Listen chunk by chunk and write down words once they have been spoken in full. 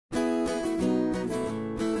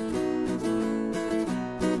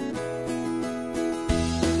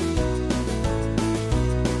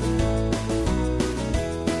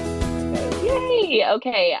Hey,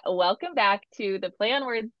 okay. Welcome back to the Play on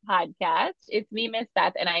Words podcast. It's me, Miss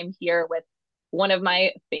Beth, and I'm here with one of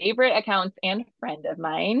my favorite accounts and friend of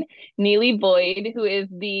mine, Neely Boyd, who is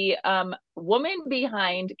the woman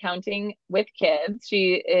behind Counting with Kids.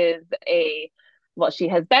 She has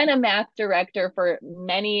been a math director for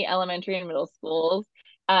many elementary and middle schools.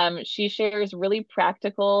 She shares really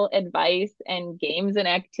practical advice and games and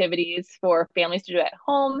activities for families to do at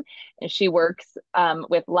home, and she works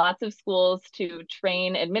with lots of schools to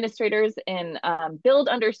train administrators and build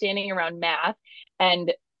understanding around math.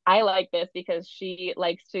 And I like this because she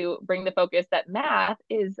likes to bring the focus that math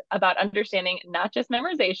is about understanding, not just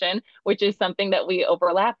memorization, which is something that we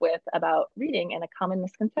overlap with about reading and a common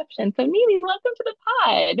misconception. So, Neely, welcome to the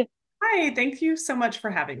pod. Hi, thank you so much for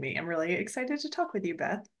having me. I'm really excited to talk with you,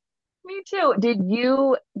 Beth. Me too.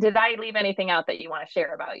 Did I leave anything out that you want to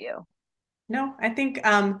share about you? No, I think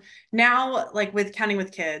now, like with Counting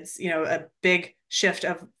with Kids, a big shift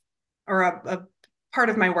of, or a part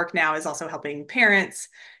of my work now is also helping parents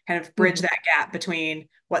kind of bridge Mhm. that gap between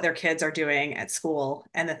what their kids are doing at school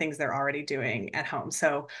and the things they're already doing at home.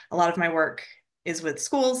 So a lot of my work is with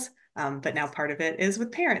schools, but now part of it is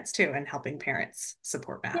with parents too, and helping parents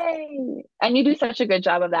support math. Yay. And you do such a good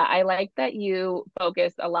job of that. I like that you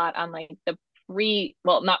focus a lot on like the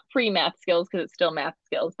well, not pre-math skills because it's still math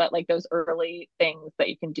skills, but like those early things that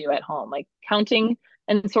you can do at home, like counting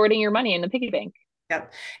and sorting your money in the piggy bank.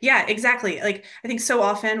 Yep. Yeah, exactly. Like I think so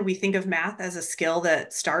often we think of math as a skill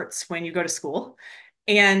that starts when you go to school.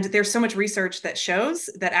 And there's so much research that shows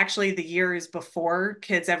that actually the years before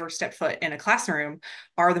kids ever step foot in a classroom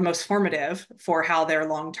are the most formative for how their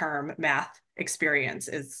long-term math experience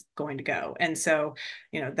is going to go. And so,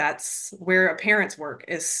 that's where a parent's work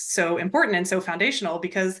is so important and so foundational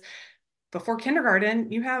because before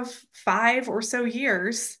kindergarten, you have 5 or so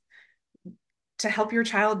years to help your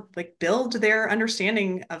child like build their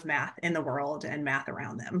understanding of math in the world and math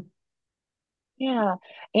around them. Yeah.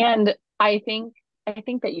 And I think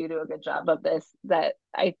that you do a good job of this, that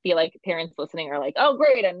I feel like parents listening are like, oh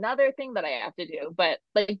great, another thing that I have to do. But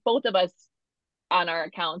like both of us on our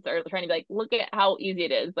accounts are trying to be like, look at how easy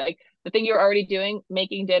it is. Like the thing you're already doing,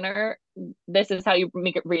 making dinner, this is how you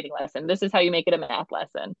make it reading lesson. This is how you make it a math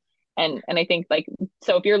lesson. And I think like,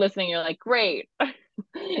 so if you're listening, you're like, great.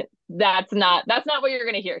 That's not what you're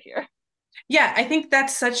gonna hear here. Yeah, I think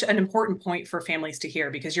that's such an important point for families to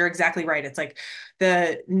hear because you're exactly right. It's like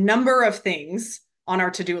the number of things on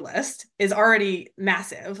our to-do list is already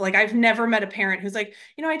massive. Like I've never met a parent who's like,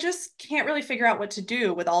 I just can't really figure out what to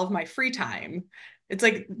do with all of my free time. It's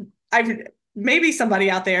like I've maybe somebody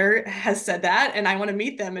out there has said that and I want to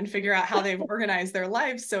meet them and figure out how they've organized their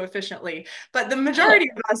lives so efficiently. But the majority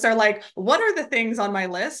of us are like, what are the things on my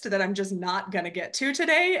list that I'm just not going to get to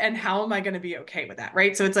today and how am I going to be okay with that,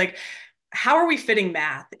 right? So it's like how are we fitting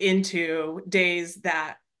math into days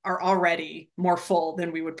that are already more full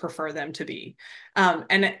than we would prefer them to be?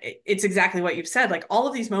 And it's exactly what you've said. Like all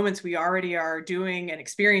of these moments we already are doing and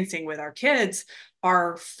experiencing with our kids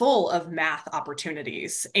are full of math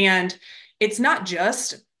opportunities. And it's not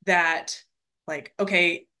just that, like,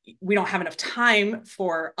 okay, we don't have enough time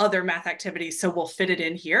for other math activities, so we'll fit it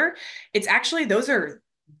in here. It's actually, those are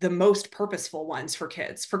the most purposeful ones for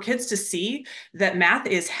kids to see that math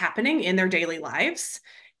is happening in their daily lives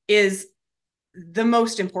is the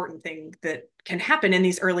most important thing that can happen in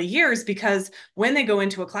these early years because when they go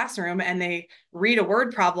into a classroom and they read a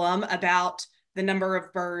word problem about the number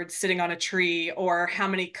of birds sitting on a tree or how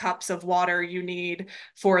many cups of water you need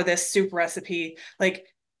for this soup recipe, like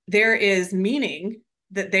there is meaning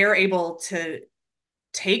that they're able to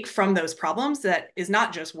take from those problems that is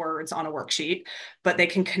not just words on a worksheet, but they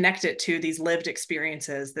can connect it to these lived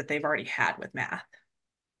experiences that they've already had with math.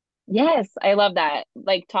 Yes, I love that.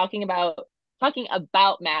 Like talking about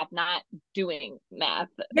math, not doing math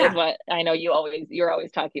is Yeah. what I know you're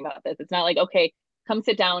always talking about this. It's not like, okay, come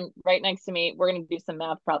sit down right next to me. We're going to do some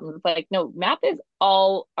math problems. It's like, no, math is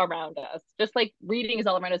all around us. Just like reading is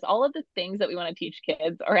all around us. All of the things that we want to teach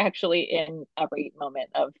kids are actually in every moment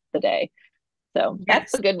of the day. So that's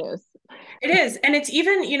Yes. the good news. It is. And it's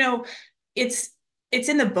even, it's it's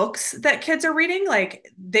in the books that kids are reading. Like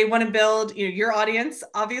they want to build, your audience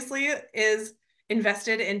obviously is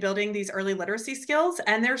invested in building these early literacy skills.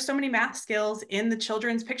 And there's so many math skills in the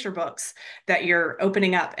children's picture books that you're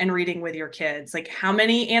opening up and reading with your kids. Like how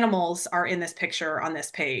many animals are in this picture on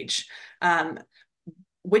this page? Um,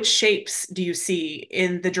 which shapes do you see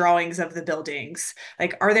in the drawings of the buildings?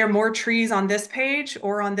 Like, are there more trees on this page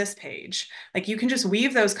or on this page? Like, you can just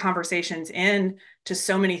weave those conversations in to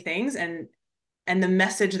so many things. And the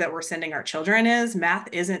message that we're sending our children is math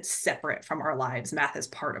isn't separate from our lives. Math is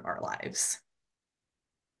part of our lives.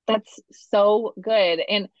 That's so good.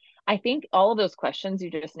 And I think all of those questions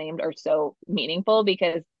you just named are so meaningful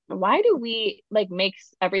because why do we like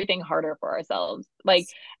makes everything harder for ourselves? Like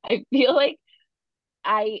I feel like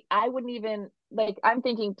I wouldn't even like I'm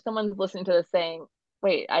thinking someone's listening to this saying,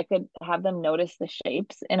 wait, I could have them notice the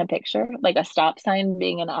shapes in a picture, like a stop sign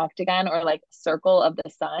being an octagon or like circle of the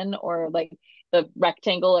sun or like the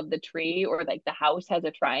rectangle of the tree or like the house has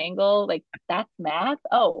a triangle. Like that's math.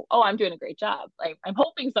 Oh, I'm doing a great job. Like I'm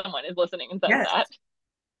hoping someone is listening and says Yes. that.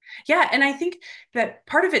 Yeah. And I think that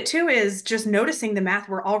part of it too is just noticing the math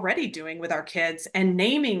we're already doing with our kids and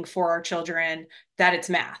naming for our children that it's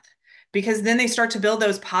math. Because then they start to build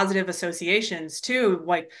those positive associations too.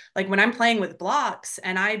 Like when I'm playing with blocks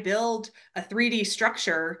and I build a 3D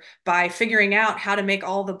structure by figuring out how to make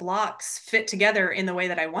all the blocks fit together in the way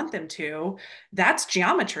that I want them to, that's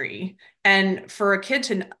geometry. And for a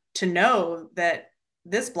kid to know that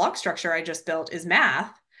this block structure I just built is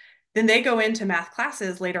math, then they go into math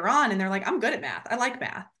classes later on and they're like, I'm good at math. I like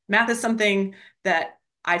math. Math is something that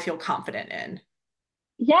I feel confident in.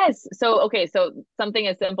 Yes. So okay, so something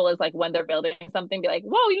as simple as like when they're building something, be like,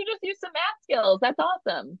 whoa, you just used some math skills. That's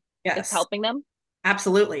awesome. It's Yes, helping them.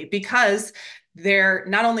 absolutely. Because they're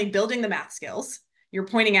not only building the math skills, you're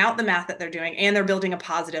pointing out the math that they're doing, and they're building a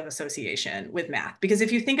positive association with math. Because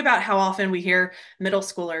if you think about how often we hear middle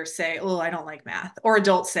schoolers say, oh, I don't like math, or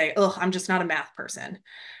adults say, oh, I'm just not a math person,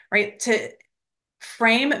 right? To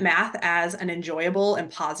frame math as an enjoyable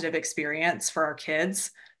and positive experience for our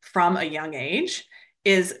kids from a young age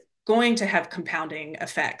is going to have compounding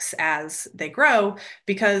effects as they grow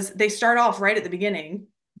because they start off right at the beginning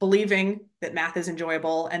believing that math is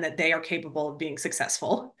enjoyable and that they are capable of being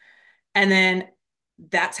successful. And then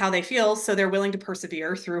that's how they feel. So they're willing to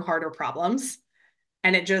persevere through harder problems.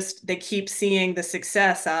 And they keep seeing the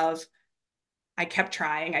success of, I kept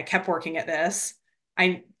trying, I kept working at this.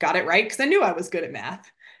 I got it right because I knew I was good at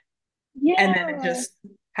math. And then it Yeah. just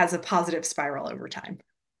has a positive spiral over time.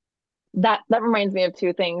 That reminds me of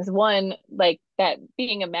two things. One, like that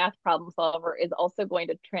being a math problem solver is also going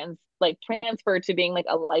to transfer to being like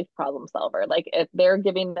a life problem solver. Like if they're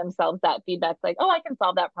giving themselves that feedback, like, oh, I can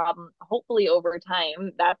solve that problem. Hopefully over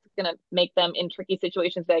time, that's gonna make them in tricky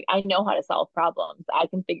situations like, I know how to solve problems. I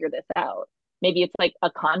can figure this out. Maybe it's like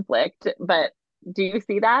a conflict, but do you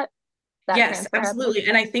see that Yes, transfer happening? absolutely.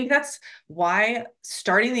 And I think that's why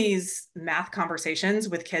starting these math conversations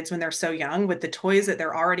with kids when they're so young, with the toys that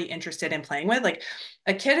they're already interested in playing with, like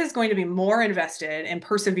a kid is going to be more invested in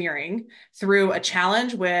persevering through a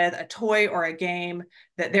challenge with a toy or a game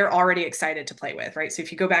that they're already excited to play with, right? So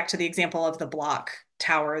if you go back to the example of the block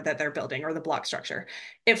tower that they're building or the block structure,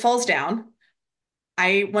 it falls down.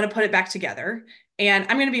 I want to put it back together. And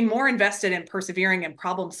I'm going to be more invested in persevering and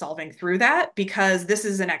problem solving through that because this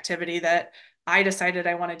is an activity that I decided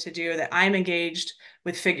I wanted to do, that I'm engaged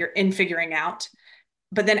with figuring out.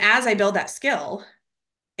 But then as I build that skill,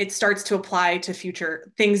 it starts to apply to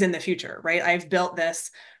future things in the future, right? I've built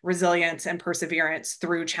this resilience and perseverance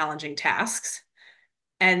through challenging tasks.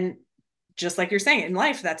 And just like you're saying, in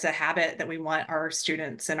life, that's a habit that we want our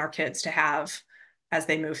students and our kids to have as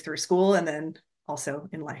they move through school and then also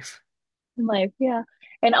in life. In life, yeah.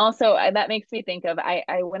 And also that makes me think of I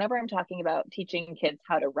whenever I'm talking about teaching kids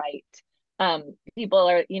how to write, people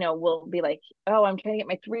are, will be like, oh, I'm trying to get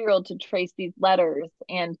my 3-year-old to trace these letters.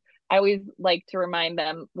 And I always like to remind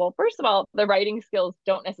them, well, first of all, the writing skills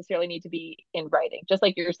don't necessarily need to be in writing. Just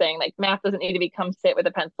like you're saying, like math doesn't need to become sit with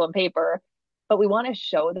a pencil and paper, but we want to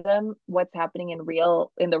show them what's happening in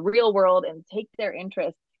the real world and take their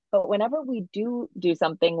interest. But whenever we do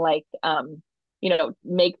something like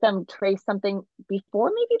make them trace something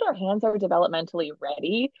before maybe their hands are developmentally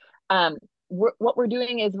ready. What we're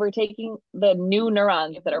doing is we're taking the new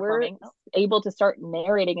neurons that are forming, able to start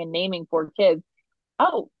narrating and naming for kids.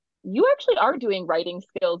 Oh, you actually are doing writing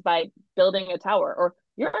skills by building a tower, or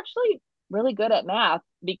you're actually really good at math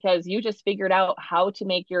because you just figured out how to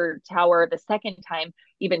make your tower the second time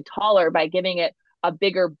even taller by giving it a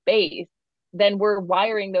bigger base. Then we're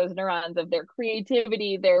wiring those neurons of their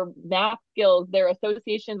creativity, their math skills, their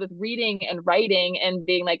associations with reading and writing, and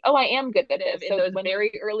being like, oh, I am good at this. In those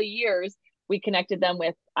very early years, we connected them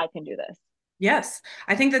with, I can do this. Yes,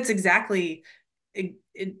 I think that's exactly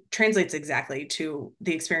it translates exactly to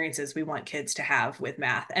the experiences we want kids to have with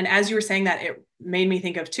math. And as you were saying that, it made me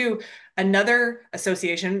think of too, another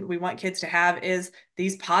association we want kids to have is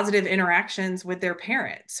these positive interactions with their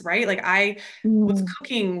parents, right? Like I was Mm.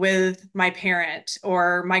 cooking with my parent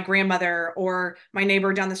or my grandmother or my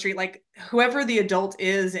neighbor down the street, like whoever the adult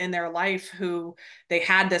is in their life who they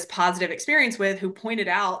had this positive experience with, who pointed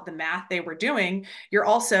out the math they were doing. You're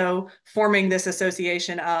also forming this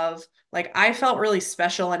association of, like, I felt really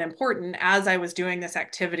special and important as I was doing this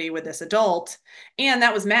activity with this adult, and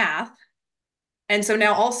that was math. And so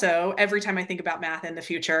now also, every time I think about math in the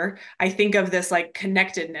future, I think of this like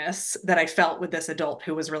connectedness that I felt with this adult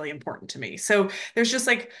who was really important to me. So there's just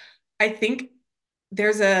like, I think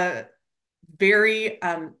there's a very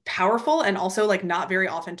powerful and also like not very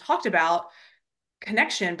often talked about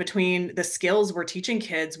connection between the skills we're teaching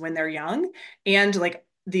kids when they're young and like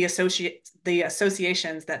the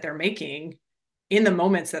associations that they're making in the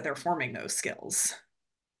moments that they're forming those skills.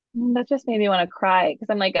 That just made me want to cry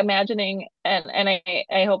because I'm like imagining, and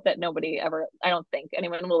I hope that nobody ever, I don't think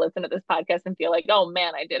anyone will listen to this podcast and feel like, oh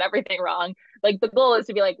man, I did everything wrong. Like the goal is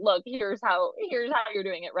to be like, look, here's how you're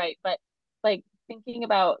doing it right. But like thinking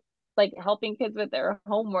about like helping kids with their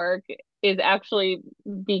homework is actually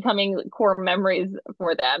becoming core memories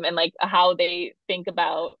for them, and like how they think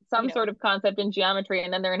about some Yeah. sort of concept in geometry,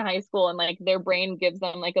 and then they're in high school and like their brain gives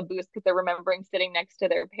them like a boost because they're remembering sitting next to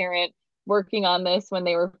their parent working on this when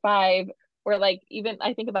they were 5. Or like even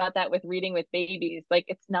I think about that with reading with babies, like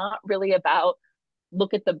it's not really about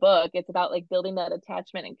look at the book, it's about like building that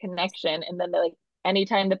attachment and connection, and then they're like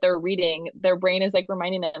anytime that they're reading, their brain is like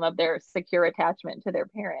reminding them of their secure attachment to their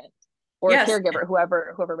parent or Yes, caregiver,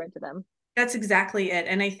 whoever read to them. that's exactly it.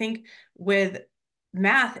 And I think with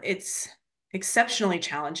math, it's exceptionally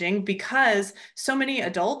challenging because so many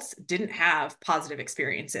adults didn't have positive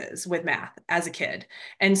experiences with math as a kid.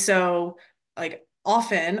 And so, like,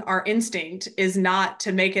 often our instinct is not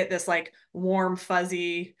to make it this like warm,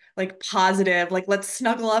 fuzzy, like positive, like let's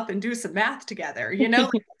snuggle up and do some math together. Like,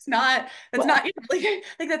 that's Well, not,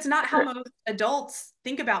 like that's not how most adults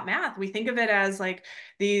think about math. We think of it as like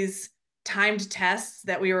these timed tests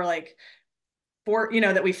that we were like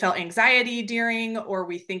that we felt anxiety during, or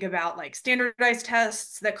we think about like standardized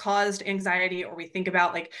tests that caused anxiety, or we think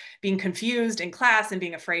about like being confused in class and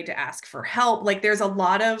being afraid to ask for help. Like there's a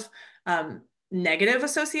lot of negative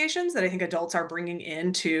associations that I think adults are bringing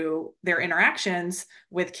into their interactions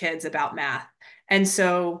with kids about math. And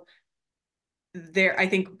so I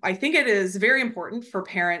think it is very important for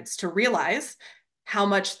parents to realize how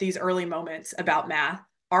much these early moments about math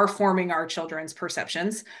are forming our children's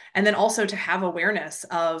perceptions, and then also to have awareness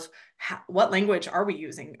of what language are we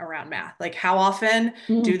using around math. Like how often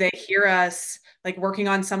do they hear us like working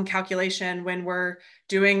on some calculation when we're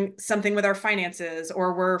doing something with our finances,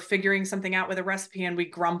 or we're figuring something out with a recipe and we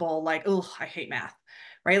grumble like, oh, I hate math,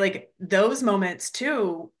 right? Like those moments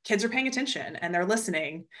too, kids are paying attention and they're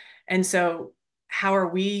listening. And so how are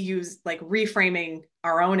we reframing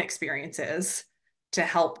our own experiences to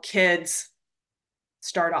help kids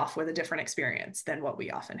start off with a different experience than what we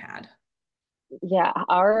often had? yeah,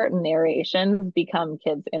 our narrations become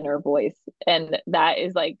kids' inner voice, and that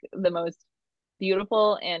is like the most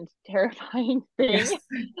beautiful and terrifying Yes.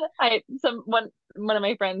 thing. I some one of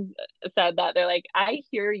my friends said that they're like, I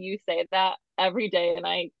hear you say that every day and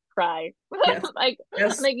I cry. Yes. like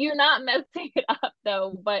Yes. like you're not messing it up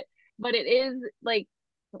though, but it is like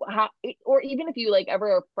how, or even if you like ever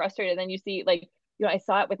are frustrated, then you see like I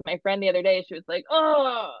saw it with my friend the other day. She was like,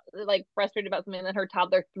 oh, like frustrated about something, and then her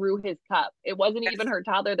toddler threw his cup. It wasn't even Yes. her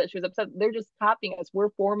toddler that she was upset. They're just copying us.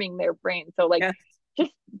 We're forming their brain. So like Yes.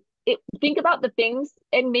 just think about the things,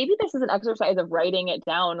 and maybe this is an exercise of writing it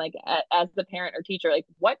down like as the parent or teacher, like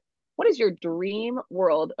what is your dream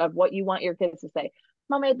world of what you want your kids to say.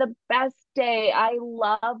 Mom, I had the best day. I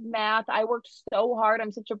love math. I worked so hard.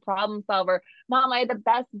 I'm such a problem solver. Mom, I had the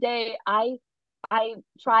best day. I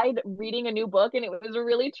tried reading a new book and it was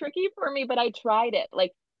really tricky for me, but I tried it.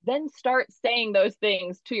 Like then start saying those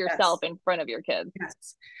things to yourself Yes. in front of your kids.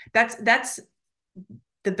 Yes. That's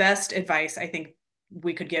the best advice I think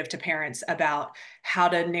we could give to parents about how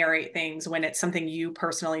to narrate things when it's something you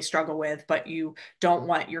personally struggle with, but you don't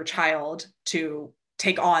want your child to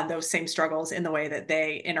take on those same struggles in the way that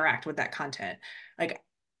they interact with that content. Like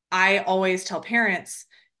I always tell parents,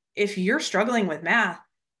 if you're struggling with math,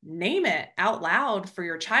 name it out loud for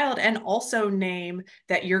your child, and also name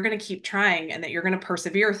that you're going to keep trying and that you're going to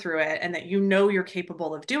persevere through it and that you're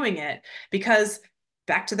capable of doing it. Because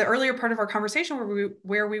back to the earlier part of our conversation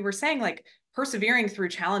where we were saying like persevering through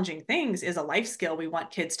challenging things is a life skill we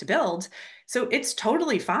want kids to build. So it's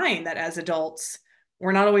totally fine that as adults,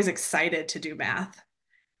 we're not always excited to do math,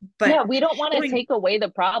 Yeah, but we don't want to doing take away the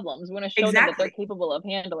problems. We want to show them that they're exactly. capable of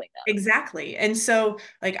handling them. Exactly. And so,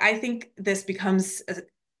 like, I think this becomes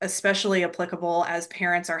especially applicable as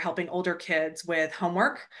parents are helping older kids with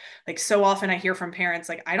homework. Like, so often I hear from parents,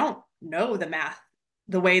 like, I don't know the math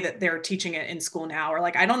the way that they're teaching it in school now, or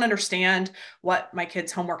like, I don't understand what my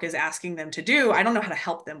kids' homework is asking them to do. I don't know how to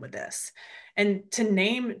help them with this. And to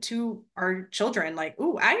name to our children, like,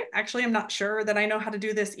 ooh, I actually am not sure that I know how to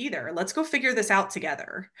do this either. Let's go figure this out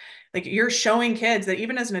together. Like, you're showing kids that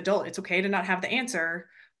even as an adult, it's okay to not have the answer.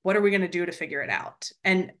 What are we going to do to figure it out?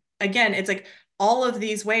 And again, it's like all of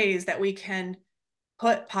these ways that we can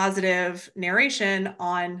put positive narration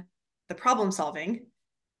on the problem solving,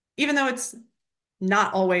 even though it's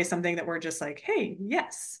not always something that we're just like, hey,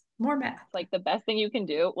 yes, more math. Like the best thing you can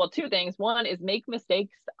do. Well, two things. One is make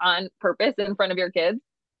mistakes on purpose in front of your kids.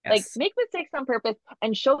 Like Yes. make mistakes on purpose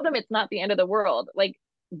and show them it's not the end of the world. Like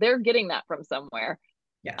they're getting that from somewhere,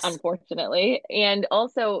 Yes. unfortunately. And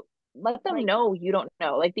also let them know you don't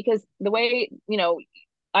know. Like because the way,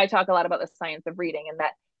 I talk a lot about the science of reading and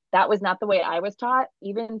that was not the way I was taught,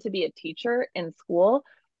 even to be a teacher in school.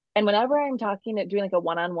 And whenever I'm talking to doing like a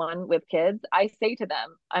one-on-one with kids, I say to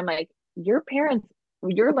them, I'm like, your parents,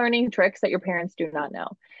 you're learning tricks that your parents do not know.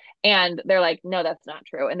 And they're like, no, that's not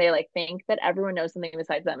true. And they like think that everyone knows something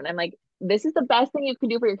besides them. And I'm like, this is the best thing you can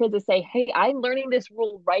do for your kids is say, hey, I'm learning this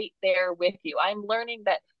rule right there with you. I'm learning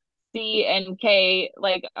that C and K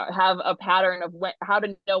like have a pattern of how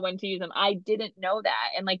to know when to use them. I didn't know that.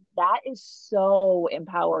 And like that is so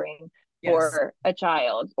empowering Yes. for a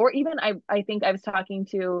child. Or even I think I was talking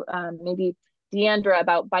to maybe Deandra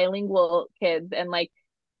about bilingual kids and like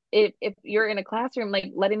if you're in a classroom,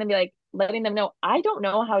 like letting them know, I don't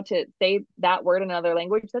know how to say that word in another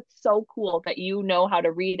language. That's so cool that you know how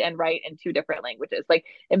to read and write in two different languages. Like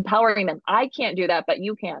empowering them. I can't do that, but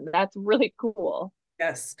you can. That's really cool.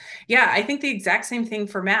 Yes. Yeah, I think the exact same thing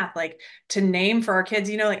for math, like to name for our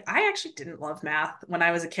kids, like I actually didn't love math when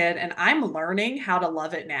I was a kid and I'm learning how to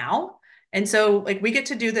love it now. And so like we get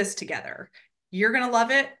to do this together. You're going to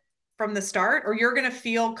love it from the start or you're going to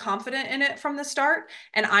feel confident in it from the start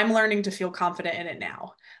and I'm learning to feel confident in it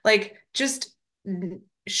now. Like just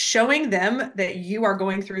showing them that you are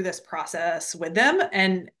going through this process with them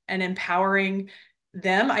and empowering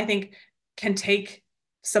them, I think can take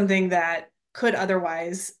something that could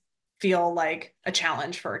otherwise feel like a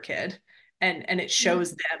challenge for a kid and it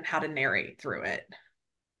shows them how to narrate through it.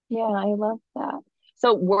 Yeah, I love that.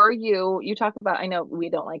 So were you talk about, I know we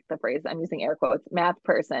don't like the phrase, I'm using air quotes, math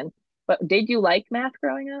person, but did you like math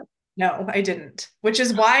growing up? No, I didn't, which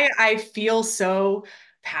is why I feel so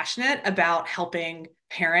passionate about helping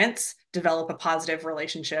parents develop a positive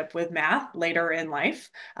relationship with math later in life.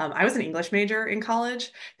 I was an English major in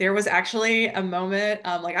college. There was actually a moment,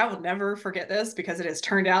 like I will never forget this because it has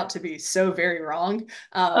turned out to be so very wrong.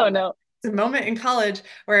 Oh Um, no. it's a moment in college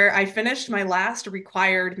where I finished my last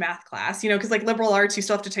required math class, because like liberal arts, you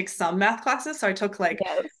still have to take some math classes. So I took like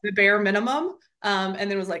Yes. the bare minimum.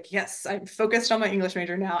 And then was like, yes, I'm focused on my English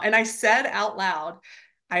major now. And I said out loud,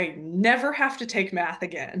 I never have to take math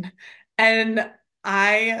again. And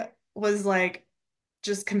I was like,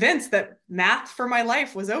 just convinced that math for my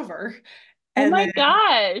life was over. Oh And my then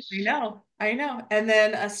I gosh. know, I know. And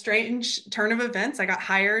then a strange turn of events, I got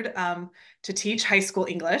hired to teach high school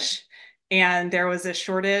English. And there was a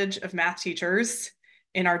shortage of math teachers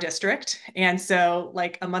in our district. And so,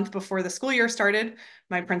 like a month before the school year started,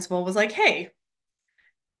 my principal was like, hey,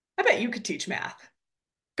 I bet you could teach math.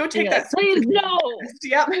 Go And take you're like, that please no. test.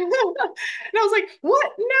 Yep. And I was like,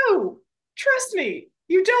 what? No, trust me.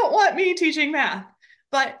 You don't want me teaching math.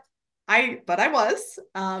 But I was.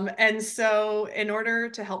 And so in order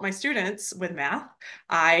to help my students with math,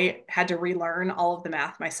 I had to relearn all of the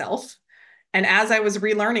math myself. And as I was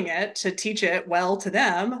relearning it to teach it well to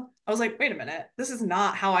them, I was like, wait a minute, this is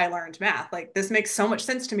not how I learned math. Like, this makes so much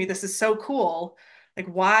sense to me. This is so cool. Like,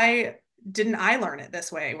 why didn't I learn it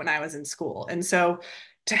this way when I was in school? And so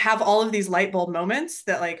to have all of these light bulb moments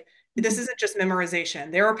that, like, this isn't just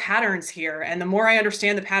memorization, there are patterns here. And the more I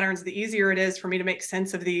understand the patterns, the easier it is for me to make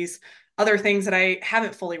sense of these other things that I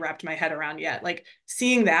haven't fully wrapped my head around yet. Like,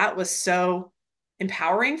 seeing that was so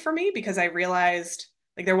empowering for me because I realized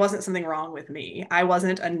like there wasn't something wrong with me. I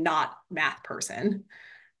wasn't a not math person.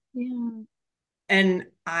 Yeah. And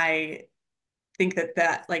I think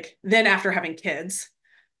that like then after having kids,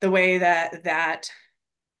 the way that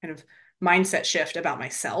kind of mindset shift about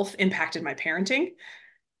myself impacted my parenting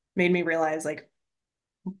made me realize like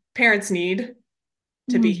parents need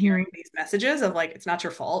to be Hmm. hearing these messages of like, it's not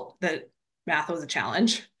your fault that math was a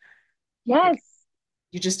challenge. Like Yes.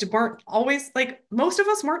 you just weren't always like most of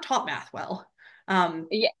us weren't taught math well.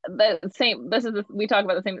 Yeah, the same. We talk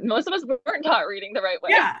about the same. Most of us weren't taught reading the right way.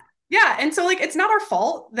 Yeah. Yeah. And so like it's not our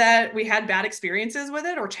fault that we had bad experiences with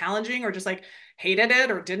it or challenging or just like hated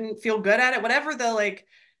it or didn't feel good at it, whatever the like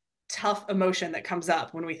tough emotion that comes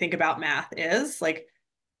up when we think about math is like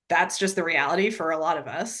that's just the reality for a lot of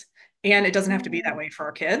us. And it doesn't have to be that Yeah. way for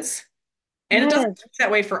our kids. And it doesn't have Yes. to be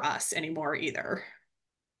that way for us anymore either.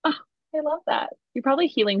 Oh, I love that. You're probably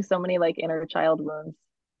healing so many like inner child wounds.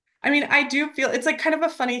 I mean, I do feel it's like kind of a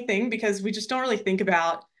funny thing because we just don't really think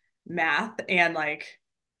about math and like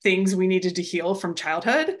things we needed to heal from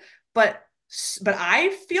childhood, but but I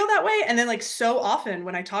feel that way. And then like so often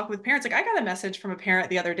when I talk with parents, like I got a message from a parent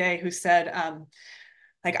the other day who said,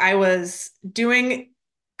 like I was doing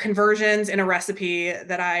conversions in a recipe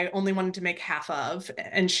that I only wanted to make half of.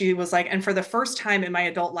 And she was like, and for the first time in my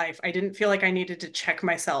adult life, I didn't feel like I needed to check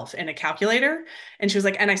myself in a calculator. And she was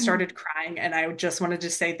like, and I Mm. started crying and I just wanted to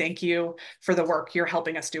say thank you for the work you're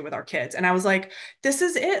helping us do with our kids. And I was like, this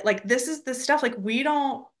is it. Like, this is the stuff. Like, we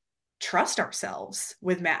don't trust ourselves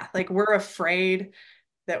with math. Like, we're afraid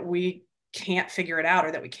that we can't figure it out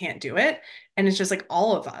or that we can't do it. And it's just like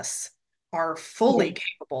all of us are fully Yeah.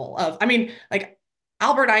 capable of, I mean, like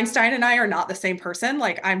Albert Einstein and I are not the same person.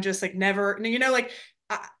 Like I'm just like never, like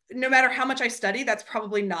no matter how much I study, that's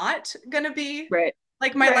probably not going to be Right.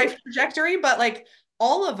 like my Right. life trajectory. But like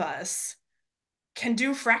all of us can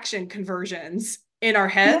do fraction conversions in our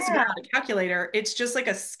heads Yeah. without a calculator. It's just like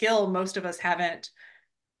a skill most of us haven't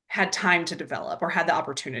had time to develop or had the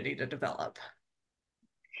opportunity to develop.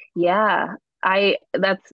 Yeah.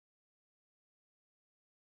 That's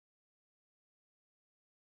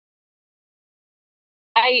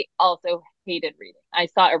I also hated reading. I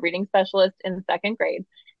saw a reading specialist in second grade,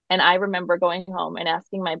 and I remember going home and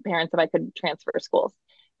asking my parents if I could transfer schools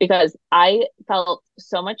because I felt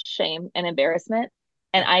so much shame and embarrassment,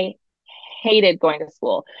 and Yeah. I hated going to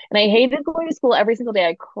school. And I hated going to school every single day.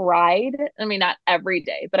 I cried. I mean, not every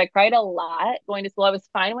day, but I cried a lot going to school. I was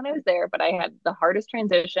fine when I was there, but I had the hardest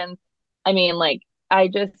transitions. I mean, like, I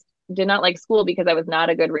just did not like school because I was not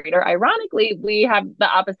a good reader. Ironically, we have the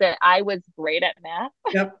opposite. I was great at math.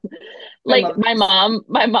 Yep. I Like love this.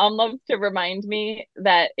 my mom loves to remind me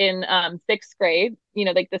that in sixth grade,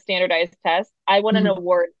 like the standardized test, I won an Mhm.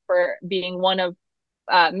 award for being one of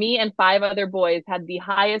me and five other boys had the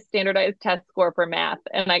highest standardized test score for math,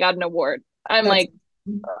 and I got an award. I'm That's like,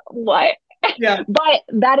 what? yeah. But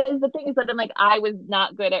that is the thing is that I'm like, I was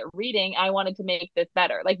not good at reading. I wanted to make this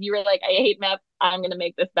better. Like you were like, I hate math. I'm going to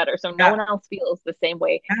make this better. So no Yeah. one else feels the same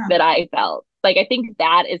way Yeah. that I felt. Like, I think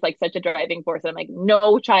that is like such a driving force. I'm like,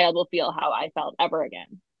 no child will feel how I felt ever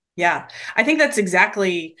again. Yeah. I think that's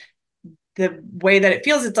exactly the way that it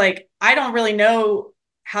feels. It's like I don't really know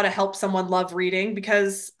how to help someone love reading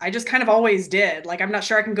because I just kind of always did. Like I'm not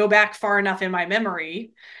sure I can go back far enough in my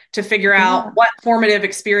memory to figure out Yeah. what formative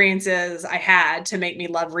experiences I had to make me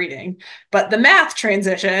love reading. But the math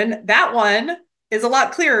transition, that one is a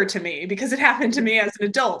lot clearer to me because it happened to me as an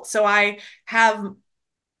adult. So I have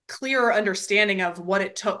clearer understanding of what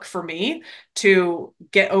it took for me to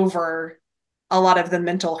get over a lot of the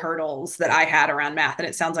mental hurdles that I had around math. And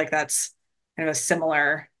it sounds like that's kind of a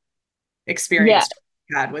similar Yeah. experience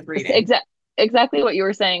you had with reading. Exa- exactly what you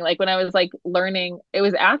were saying. Like when I was like learning, it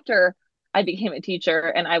was after I became a teacher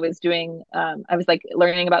and I was doing I was like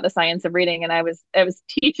learning about the science of reading and I was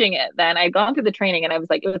teaching it then. I'd gone through the training and I was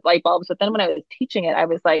like, it was light bulbs. But then when I was teaching it, I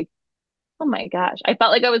was like, oh my gosh. I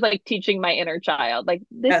felt like I was like teaching my inner child. Like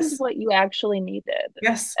this is Yes. what you actually needed.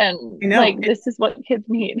 Yes. And I know. like this is what kids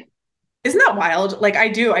need. Isn't that wild? Like I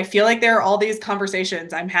do. I feel like there are all these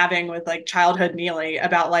conversations I'm having with like childhood Neely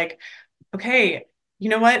about like, okay, you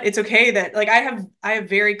know what? It's okay that like I have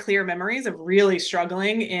very clear memories of really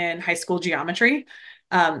struggling in high school geometry.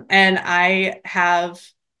 And I have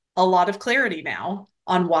a lot of clarity now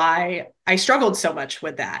on why I struggled so much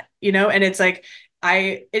with that, and it's like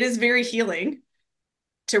it is very healing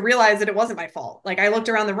to realize that it wasn't my fault. Like I looked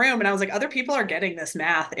around the room and I was like, other people are getting this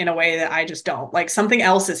math in a way that I just don't. Like something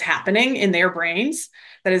else is happening in their brains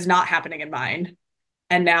that is not happening in mine.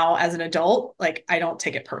 And now as an adult, like I don't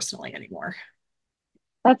take it personally anymore.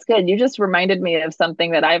 That's good. You just reminded me of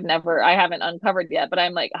something that I haven't uncovered yet, but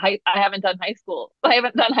I'm like, I haven't done high school. I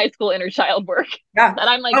haven't done high school inner child work. Yeah. That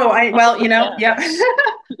I'm like, Oh, well, oh yeah. yeah.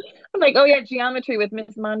 I'm like, oh yeah, geometry with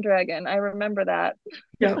Miss Mondragon. I remember that.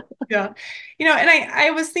 Yeah. Yeah. And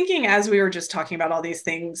I was thinking as we were just talking about all these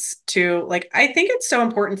things too, like I think it's so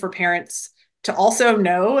important for parents to also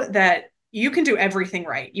know that you can do everything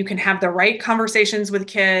right. You can have the right conversations with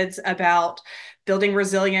kids about building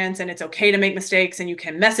resilience, and it's okay to make mistakes, and you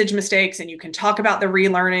can message mistakes, and you can talk about the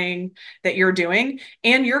relearning that you're doing,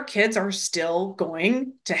 and your kids are still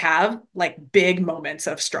going to have like big moments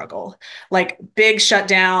of struggle, like big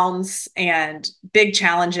shutdowns and big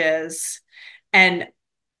challenges. And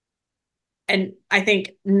and I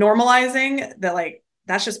think normalizing that, like,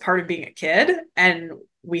 that's just part of being a kid, and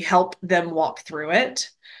we help them walk through it,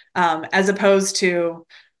 as opposed to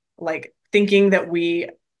like thinking that we,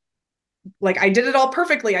 like, I did it all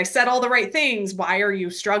perfectly, I said all the right things, why are you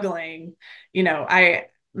struggling?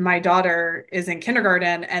 My daughter is in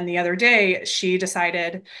kindergarten, and the other day she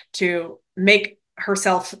decided to make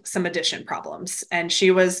herself some addition problems, and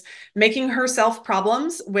she was making herself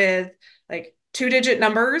problems with like two-digit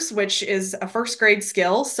numbers, which is a first grade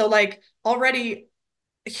skill. So like already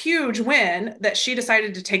a huge win that she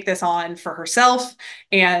decided to take this on for herself,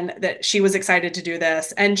 and that she was excited to do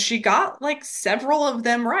this. And she got like several of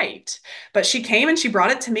them right. But she came and she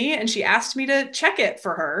brought it to me and she asked me to check it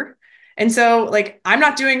for her. And so, like, I'm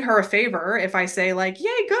not doing her a favor if I say, like,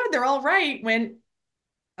 yay, good, they're all right, when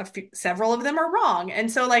several of them are wrong. And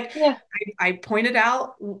so, like, Yeah. I pointed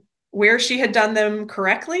out where she had done them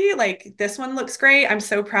correctly. Like, this one looks great. I'm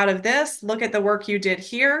so proud of this. Look at the work you did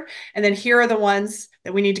here. And then here are the ones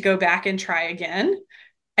that we need to go back and try again.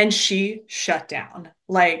 And she shut down.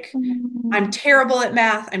 Like, I'm Mm. terrible at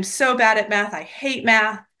math. I'm so bad at math. I hate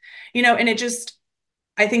math. And it just,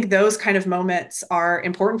 I think those kind of moments are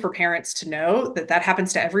important for parents to know that that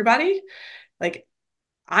happens to everybody. Like,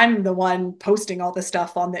 I'm the one posting all this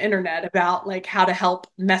stuff on the internet about like how to help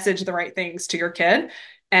message the right things to your kid.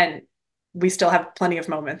 And we still have plenty of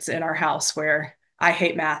moments in our house where I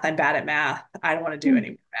hate math. I'm bad at math. I don't want to do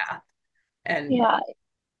any more math. And Yeah,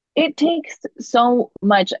 it takes so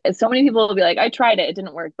much. So many people will be like, I tried it, it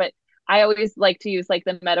didn't work. But I always like to use like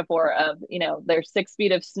the metaphor of, there's 6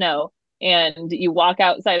 feet of snow and you walk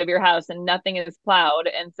outside of your house and nothing is plowed.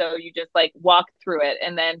 And so you just like walk through it.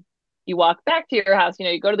 And then you walk back to your house,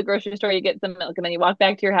 you go to the grocery store, you get some milk, and then you walk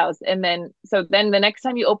back to your house. And then the next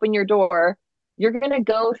time you open your door, you're going to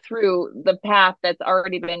go through the path that's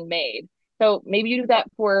already been made. So maybe you do that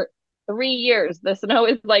for 3 years. The snow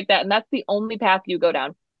is like that. And that's the only path you go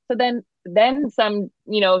down. So then some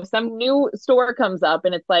new store comes up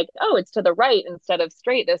and it's like, oh, it's to the right instead of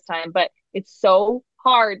straight this time. But it's so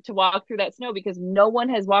hard to walk through that snow because no one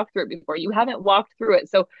has walked through it before. You haven't walked through it.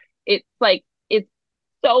 So it's like it's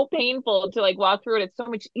so painful to like walk through it. It's so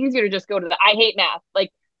much easier to just go to the I hate math.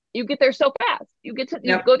 Like you get there so fast. You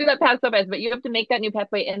yep, go through that path so fast, but you have to make that new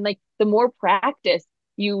pathway. And like the more practice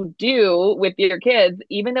you do with your kids,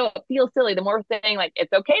 even though it feels silly, the more saying like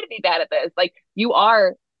it's okay to be bad at this. Like you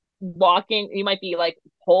are walking, you might be like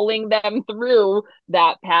pulling them through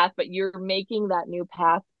that path, but you're making that new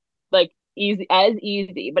path like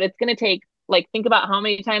easy. But it's going to take, like, think about how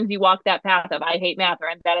many times you walk that path of I hate math, or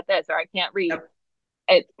I'm bad at this, or I can't read. yep,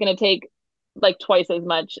 It's going to take like twice as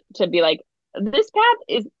much to be like, this path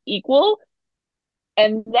is equal.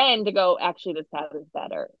 And then to go, actually, this path is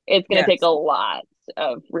better. It's going to take a yes. lot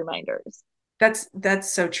of reminders.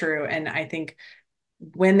 That's so true. And I think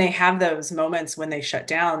when they have those moments when they shut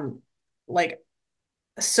down, like,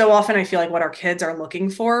 so often I feel like what our kids are looking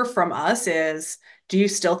for from us is, do you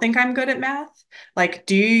still think I'm good at math? Like,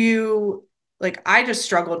 do you, like, I just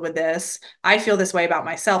struggled with this. I feel this way about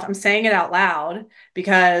myself. I'm saying it out loud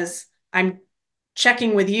because I'm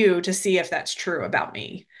checking with you to see if that's true about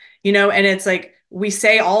me. And it's like we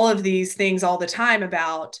say all of these things all the time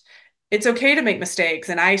about it's okay to make mistakes.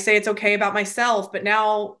 And I say it's okay about myself. But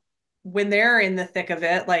now when they're in the thick of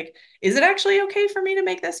it, like, is it actually okay for me to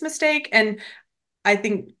make this mistake? And I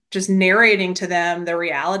think just narrating to them the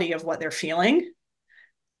reality of what they're feeling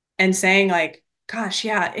and saying, like, gosh,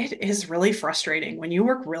 yeah, it is really frustrating when you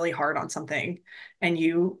work really hard on something and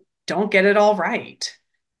you don't get it all right.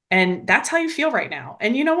 And that's how you feel right now.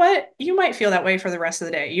 And you know what? You might feel that way for the rest of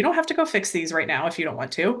the day. You don't have to go fix these right now if you don't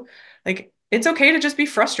want to. Like, it's okay to just be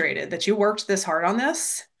frustrated that you worked this hard on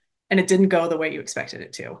this and it didn't go the way you expected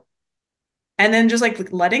it to. And then just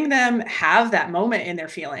like letting them have that moment in their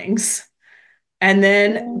feelings, and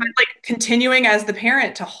then but Yeah. like continuing as the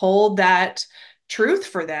parent to hold that truth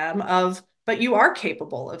for them of, but you are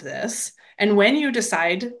capable of this. And when you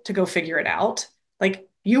decide to go figure it out, like,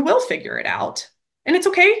 you will figure it out. And it's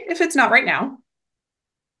okay if it's not right now,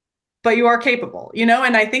 but you are capable.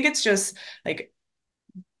 And I think it's just like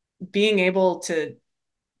being able to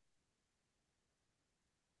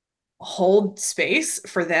hold space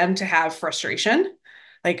for them to have frustration.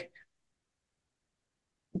 Like,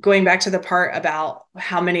 going back to the part about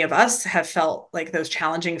how many of us have felt like those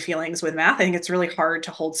challenging feelings with math, I think it's really hard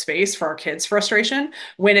to hold space for our kids' frustration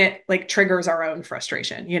when it like triggers our own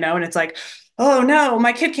frustration, you know? And it's like, oh no,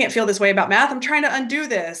 my kid can't feel this way about math. I'm trying to undo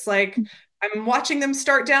this. Like, I'm watching them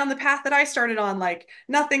start down the path that I started on. Like,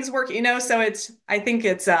 nothing's working, you know? So I think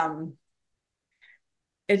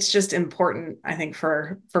it's just important, I think,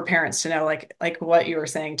 for parents to know, like what you were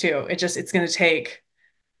saying too. It's going to take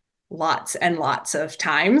lots and lots of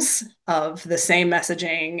times of the same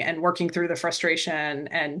messaging and working through the frustration,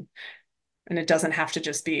 and it doesn't have to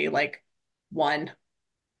just be like one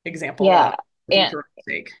example of Yeah. working And through a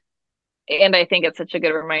mistake. and I think it's such a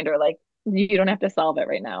good reminder, like you don't have to solve it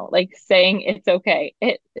right now. Like saying it's okay.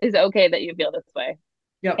 It is okay that you feel this way.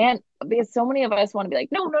 Yep. And because so many of us want to be like,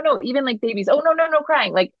 no, no, no, even like babies, oh no, no, no,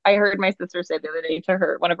 crying. Like I heard my sister say the other day to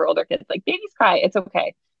her, one of her older kids, like babies cry, it's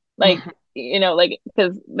okay. Like, Mhm. like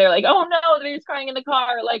because they're like, oh no, the baby's crying in the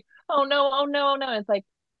car, like, oh no, oh no, oh no. It's like,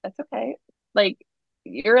 that's okay. Like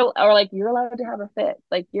you're allowed to have a fit.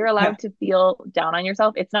 Like you're Yeah. allowed to feel down on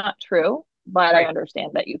yourself. It's not true, but I Right.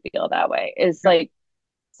 understand that you feel that way. It's Yep. like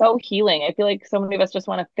so healing. I feel like so many of us just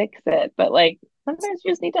want to fix it, but like sometimes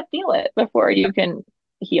you just need to feel it before you can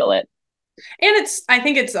heal it. And I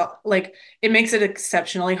think it's like, it makes it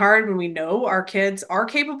exceptionally hard when we know our kids are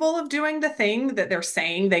capable of doing the thing that they're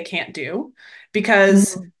saying they can't do,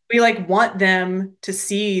 because Mhm. we like want them to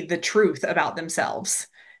see the truth about themselves,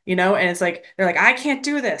 you know? And it's like, they're like, I can't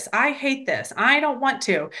do this. I hate this. I don't want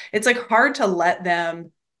to. It's like hard to let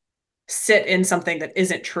them sit in something that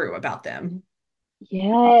isn't true about them.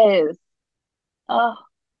 Yes. Oh,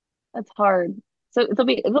 that's hard. So it'll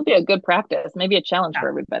be a good practice, maybe a challenge Yeah. for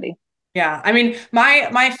everybody. Yeah. I mean,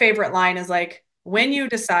 my favorite line is like, when you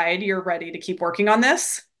decide you're ready to keep working on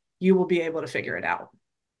this, you will be able to figure it out.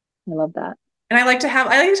 I love that. And I like to have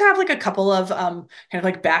like a couple of kind of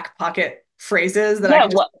like back pocket phrases that I Yeah,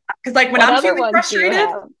 can just, because like when what I'm other feeling ones do you frustrated,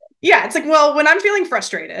 have? yeah, it's like, well, when I'm feeling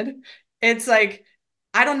frustrated, it's like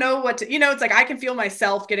I don't know what to, it's like I can feel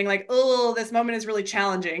myself getting like, oh, this moment is really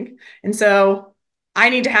challenging. And so I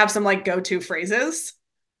need to have some like go-to phrases.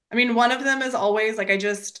 I mean, one of them is always like I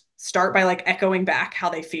just start by like echoing back how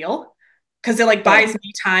they feel, because it like Okay. buys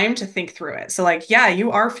me time to think through it. So like, yeah,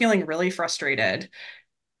 you are feeling really frustrated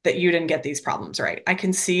that you didn't get these problems right. I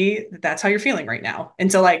can see that that's how you're feeling right now.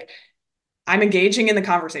 And so like I'm engaging in the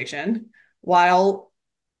conversation while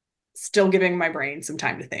still giving my brain some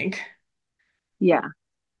time to think. Yeah.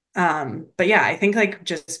 But yeah, I think like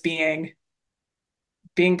just being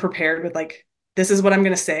prepared with like, this is what I'm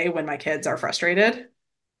going to say when my kids are frustrated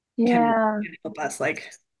can, Yeah. can help us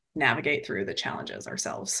like navigate through the challenges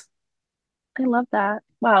ourselves. I love that.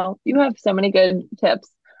 Wow, you have so many good tips.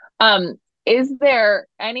 Is there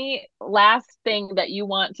any last thing that you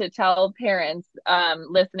want to tell parents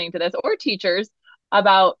listening to this or teachers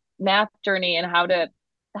about math journey and how to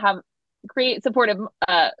have create supportive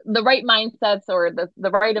the right mindsets or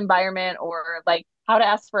the right environment or like how to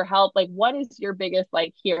ask for help? Like what is your biggest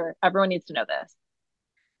like here? Everyone needs to know this.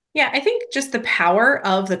 Yeah, I think just the power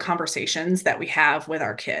of the conversations that we have with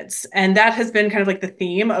our kids. And that has been kind of like the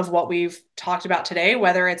theme of what we've talked about today,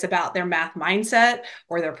 whether it's about their math mindset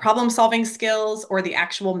or their problem solving skills or the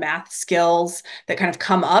actual math skills that kind of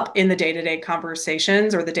come up in the day to day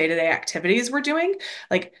conversations or the day to day activities we're doing.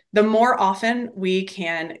 Like the more often we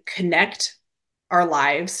can connect our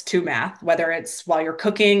lives to math, whether it's while you're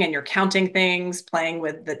cooking and you're counting things, playing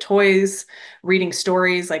with the toys, reading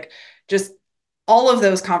stories, like just all of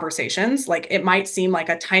those conversations, like it might seem like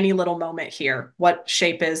a tiny little moment here. What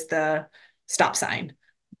shape is the stop sign?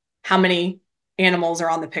 How many animals are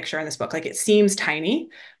on the picture in this book? Like it seems tiny,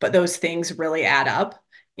 but those things really add up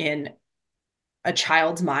in a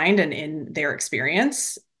child's mind and in their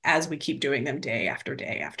experience as we keep doing them day after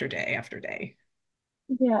day after day after day.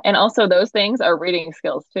 Yeah. And also those things are reading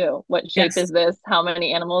skills too. What shape is Yes. this? How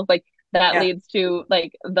many animals? Like that Yeah. leads to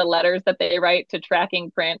like the letters that they write to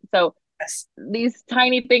tracking print. So Yes. these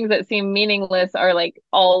tiny things that seem meaningless are like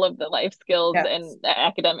all of the life skills Yes. and the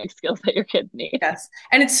academic skills that your kids need. Yes.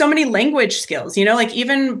 And it's so many language skills, like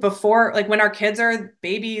even before, like when our kids are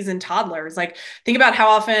babies and toddlers, like think about how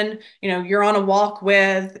often, you're on a walk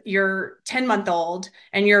with your 10-month-old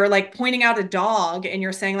and you're like pointing out a dog and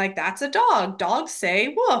you're saying, like, that's a dog. Dogs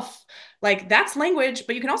say woof. Like that's language,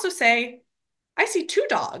 but you can also say, I see two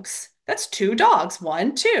dogs. That's two dogs.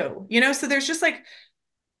 One, two, so there's just like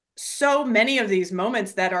so many of these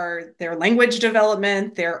moments that are their language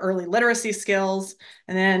development, their early literacy skills,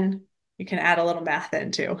 and then you can add a little math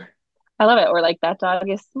in too. I love it. Or like that dog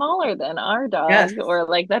is smaller than our Yes, dog, or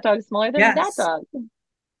like that dog is smaller than that yes, dog.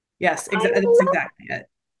 yes, I exactly. That's love exactly it.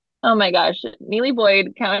 Oh my gosh, Neely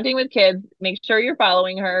Boyd, Counting with Kids. Make sure you're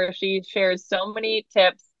following her. She shares so many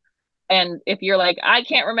tips. And if you're like, I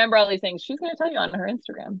can't remember all these things, she's going to tell you on her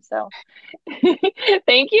Instagram. So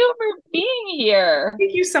thank you for being here.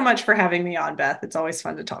 Thank you so much for having me on, Beth. It's always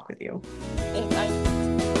fun to talk with you. If I